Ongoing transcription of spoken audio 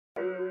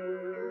I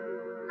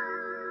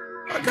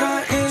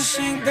got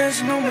instinct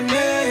dancing on my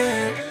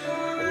neck,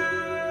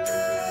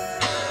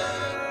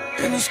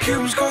 and these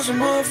Cubans cause a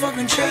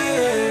motherfucking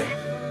check.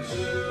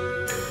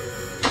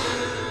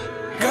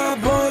 Got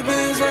boy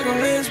bands like a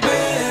lens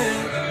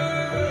bag.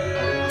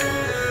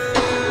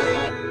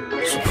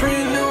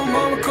 Supreme little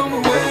mama come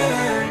away.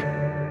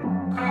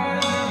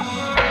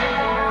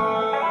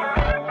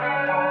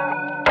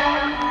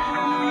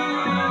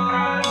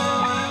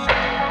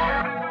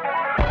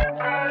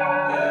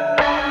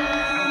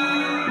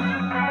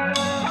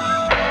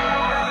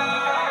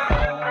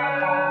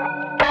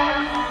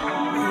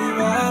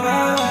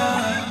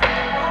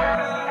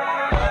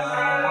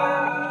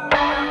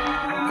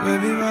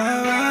 Baby, bye.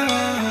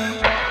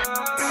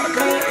 I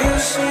got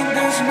instinct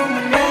dancing on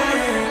my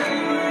neck,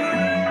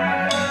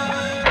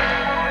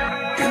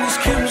 and these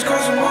Cubans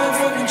cause a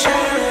motherfucking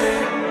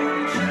check.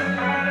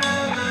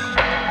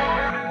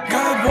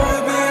 Got boy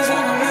bands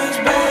like a lens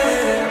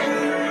bag.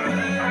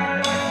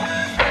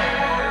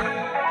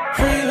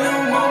 Pretty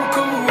little mama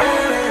come away.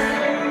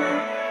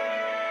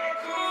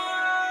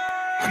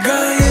 I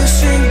got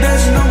instinct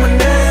dancing on my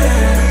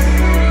neck,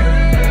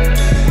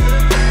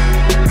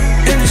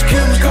 and these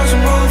Cubans cause a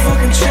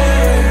motherfucking check.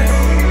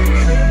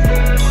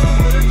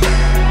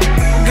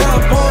 Got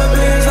boy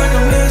bands like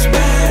a lens bag.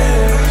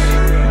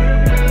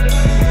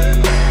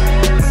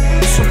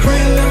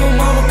 Supreme little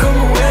mama come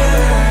away.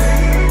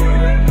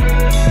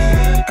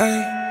 Ay,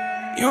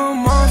 you a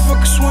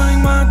motherfucker swing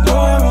my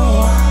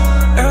door.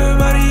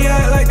 Everybody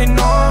act like they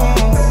know.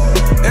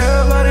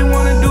 Everybody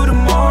wanna do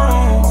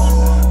tomorrow.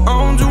 I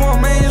don't do one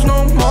man's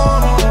no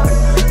more.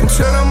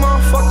 Until that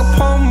motherfucker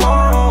pull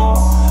more.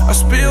 I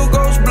spill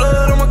ghost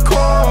blood on my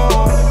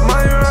core.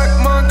 My rock,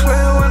 my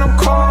clear when I'm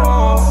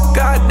cold.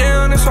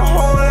 Goddamn, it's a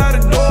whole lot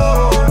of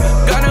doors.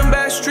 Got them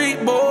back street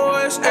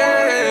boys,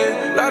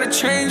 ayy. Lot of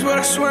change, but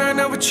I swear I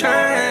never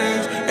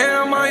change. And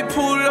I might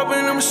pull it up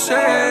in a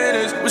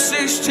Mercedes with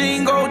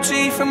 16 gold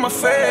teeth in my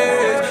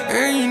face.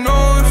 And you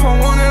know if I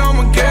want it,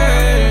 I'ma get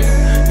it.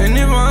 And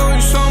if I owe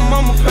you something,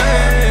 I'ma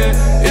pay it.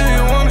 If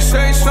you wanna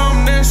say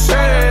something, then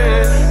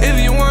say it. If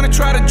you wanna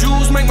try to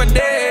juice, make my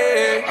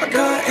day. I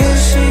got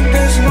instinct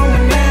dancing on my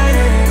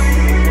neck,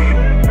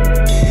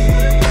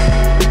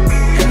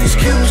 and these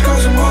Cubans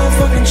cause a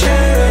motherfucking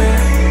check.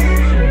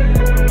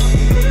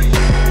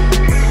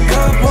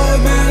 Got boy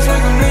bands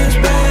like a lens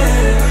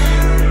bag.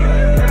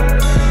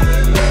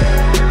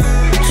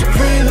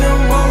 Supreme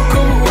little mama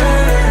come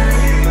away.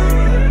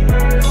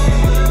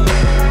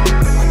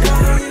 I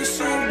got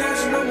instinct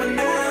dancing on my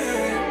neck,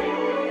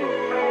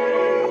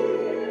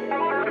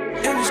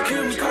 and these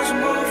Cubans cause a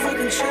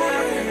motherfucking check.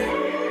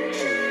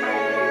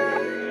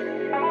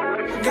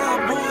 Got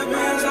boy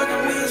bands like a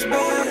lens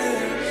bag.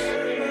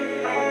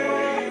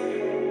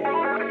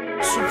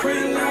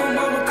 Supreme little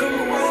mama